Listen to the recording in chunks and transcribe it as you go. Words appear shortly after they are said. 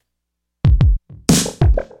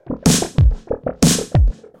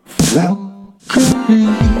Valkyrie,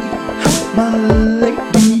 my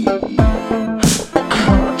lady,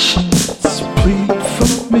 conscience plead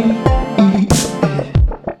for me.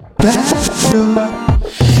 Battle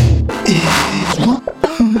is won.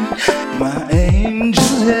 My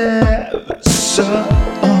angels have sung.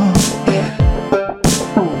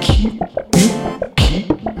 Keep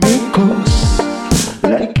me close,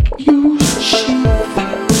 like you sheep,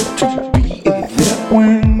 to be there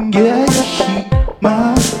when you hear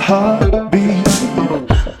my heartbeat.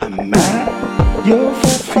 I'm at your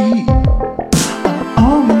feet,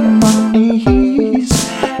 I'm on my knees.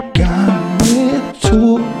 Got me to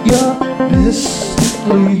your bliss.